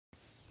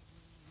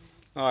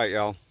All right,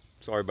 y'all.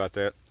 Sorry about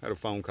that. Had a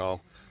phone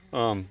call.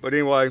 But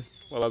anyway,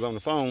 while I was on the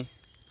phone,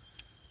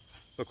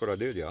 look what I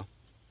did, y'all.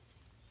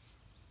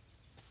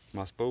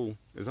 My spool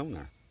is on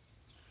there.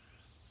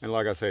 And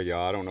like I said,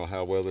 y'all, I don't know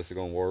how well this is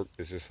gonna work.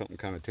 It's just something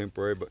kind of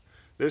temporary, but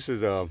this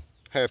is a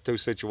have-to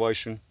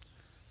situation,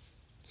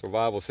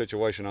 survival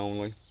situation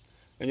only.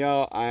 And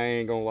y'all, I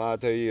ain't gonna lie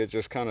to you, it's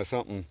just kind of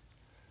something.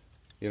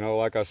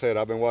 Like I said,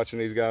 I've been watching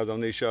these guys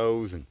on these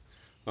shows, and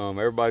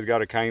everybody's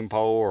got a cane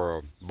pole or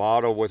a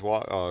bottle with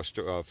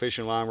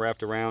fishing line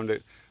wrapped around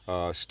it,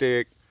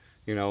 stick,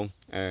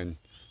 and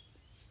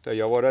tell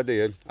y'all what I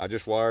did. I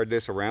just wired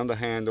this around the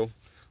handle,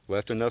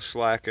 left enough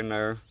slack in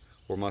there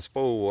where my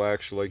spool will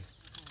actually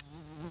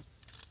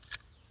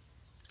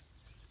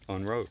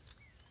unrope.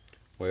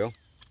 Well,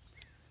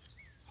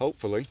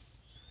 hopefully,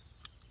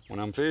 when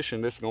I'm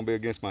fishing, this is gonna be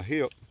against my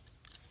hip,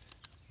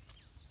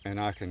 and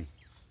I can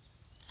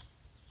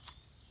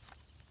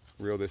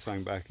reel this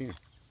thing back in.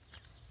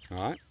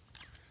 All right.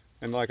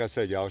 And like I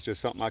said, y'all, it's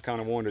just something I kind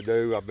of wanted to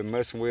do. I've been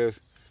messing with,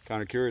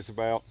 kind of curious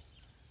about,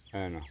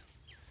 and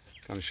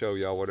kind of show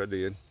y'all what I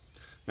did.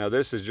 Now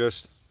this is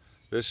just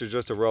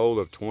a roll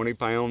of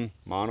 20-pound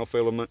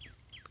monofilament,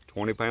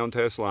 20-pound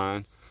test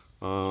line.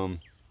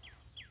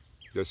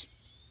 Just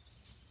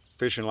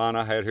fishing line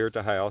I had here at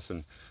the house,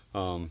 and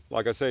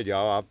like I said,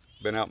 y'all,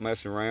 I've been out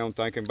messing around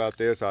thinking about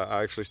this.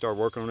 I actually started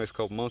working on this a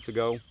couple months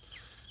ago,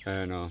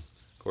 and of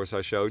course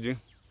I showed you.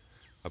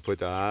 I put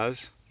the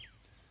eyes,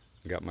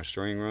 got my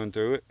string run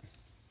through it.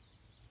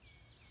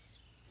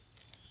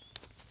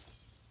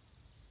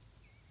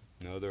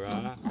 Another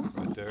eye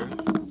right there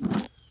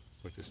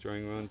with the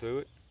string run through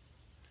it,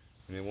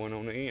 and then one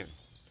on the end.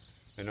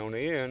 And on the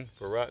end,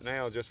 for right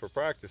now, just for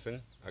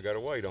practicing, I got a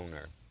weight on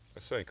there,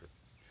 a sinker.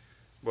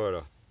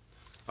 But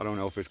I don't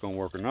know if it's gonna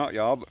work or not,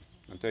 y'all, but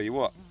I'll tell you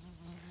what,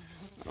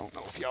 I don't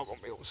know if y'all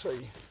gonna be able to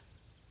see.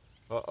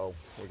 Uh-oh,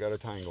 we got a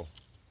tangle.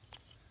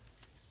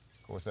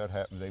 Of course, that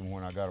happens even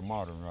when I got a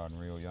modern rod and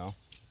reel, y'all.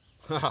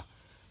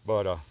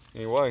 But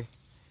anyway,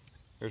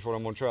 here's what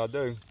I'm gonna try to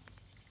do.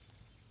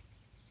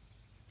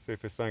 See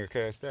if this thing will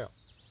cast out.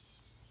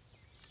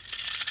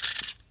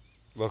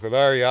 Look at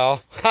there,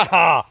 y'all.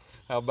 How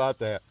about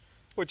that?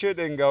 Which it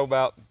didn't go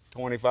about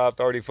 25,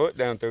 30 foot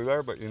down through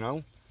there, but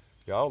y'all,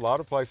 a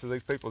lot of places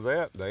these people's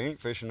at, they ain't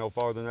fishing no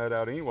farther than that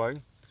out anyway.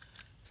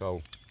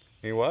 So,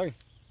 anyway,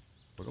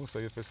 we're gonna see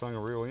if this thing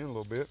will reel in a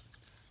little bit.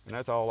 And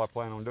that's all I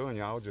plan on doing,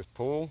 y'all, just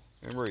pull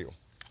and reel.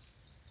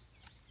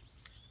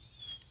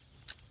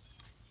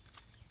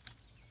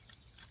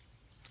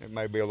 It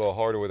may be a little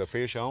harder with a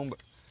fish on, but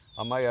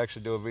I may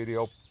actually do a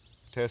video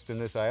testing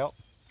this out.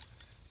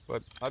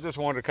 But I just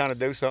wanted to kind of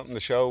do something to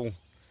show,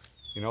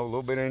 a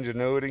little bit of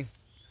ingenuity,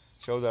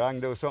 show that I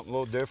can do something a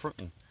little different.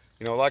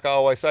 And, like I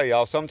always say,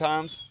 y'all,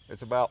 sometimes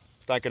it's about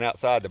thinking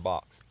outside the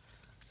box.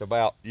 It's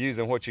about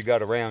using what you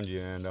got around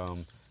you.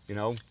 And,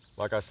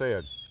 like I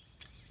said,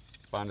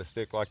 find a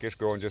stick like this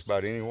growing just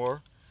about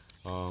anywhere.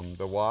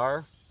 The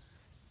wire,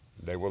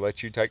 they will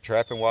let you take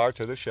trapping wire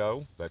to the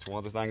show. That's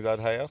one of the things I'd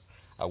have.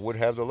 I would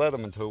have the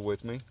Leatherman tool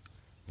with me.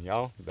 And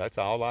y'all, that's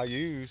all I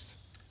used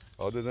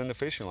other than the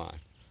fishing line.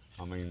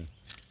 I mean,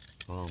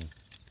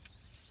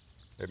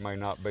 it may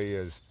not be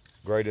as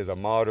great as a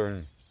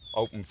modern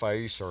open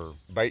face or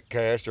bait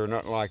cast or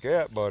nothing like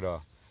that, but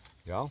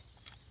y'all,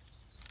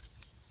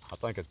 I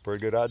think it's a pretty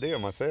good idea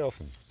myself,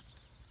 and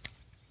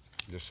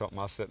just something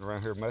I'm sitting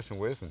around here messing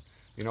with. And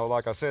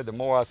like I said, the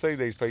more I see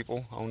these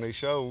people on these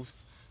shows,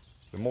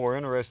 the more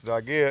interested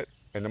I get,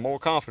 and the more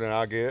confident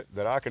I get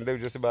that I can do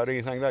just about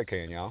anything they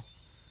can, y'all.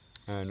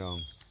 And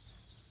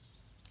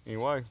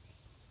anyway,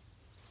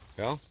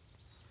 y'all,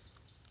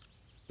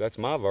 that's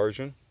my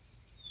version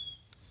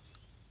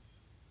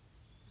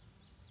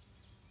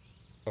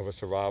of a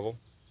survival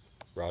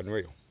rod and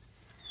reel.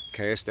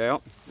 Cast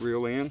out,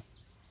 reel in,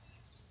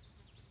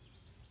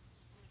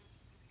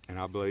 and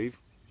I believe,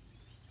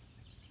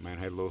 man,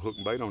 had a little hook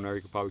and bait on there,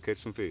 you could probably catch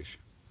some fish.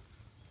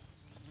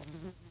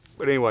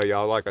 But anyway,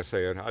 y'all, like I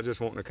said, I just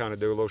wanted to kind of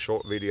do a little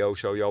short video,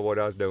 show y'all what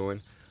I was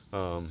doing.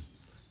 Kind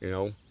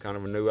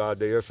of a new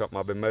idea, something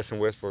I've been messing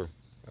with for,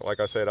 like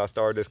I said, I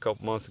started this a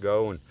couple months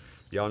ago, and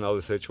y'all know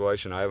the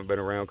situation. I haven't been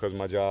around because of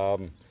my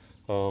job.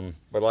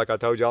 But like I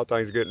told y'all,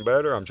 things are getting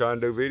better. I'm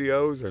trying to do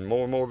videos and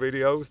more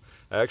videos.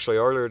 Actually,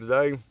 earlier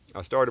today,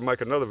 I started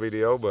making another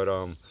video, but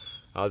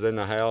I was in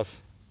the house,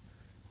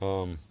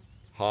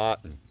 hot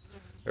and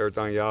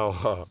everything,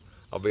 y'all.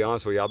 I'll be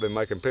honest with you, I've been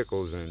making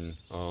pickles and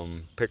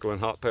pickling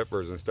hot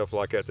peppers and stuff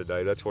like that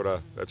today. That's what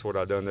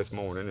I done this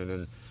morning, and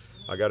then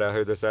I got out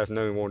here this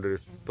afternoon and wanted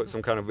to put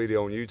some kind of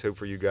video on YouTube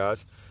for you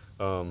guys.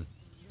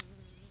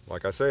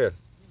 Like I said,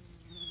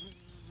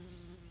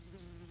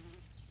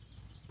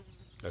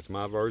 that's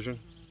my version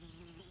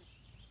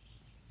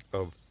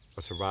of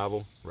a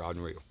survival rod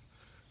and reel.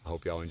 I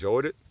hope y'all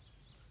enjoyed it.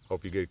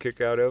 Hope you get a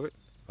kick out of it.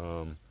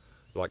 I'd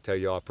like to tell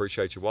y'all I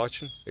appreciate you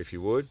watching. If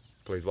you would,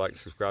 please like and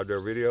subscribe to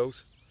our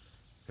videos,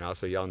 and I'll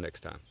see y'all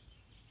next time.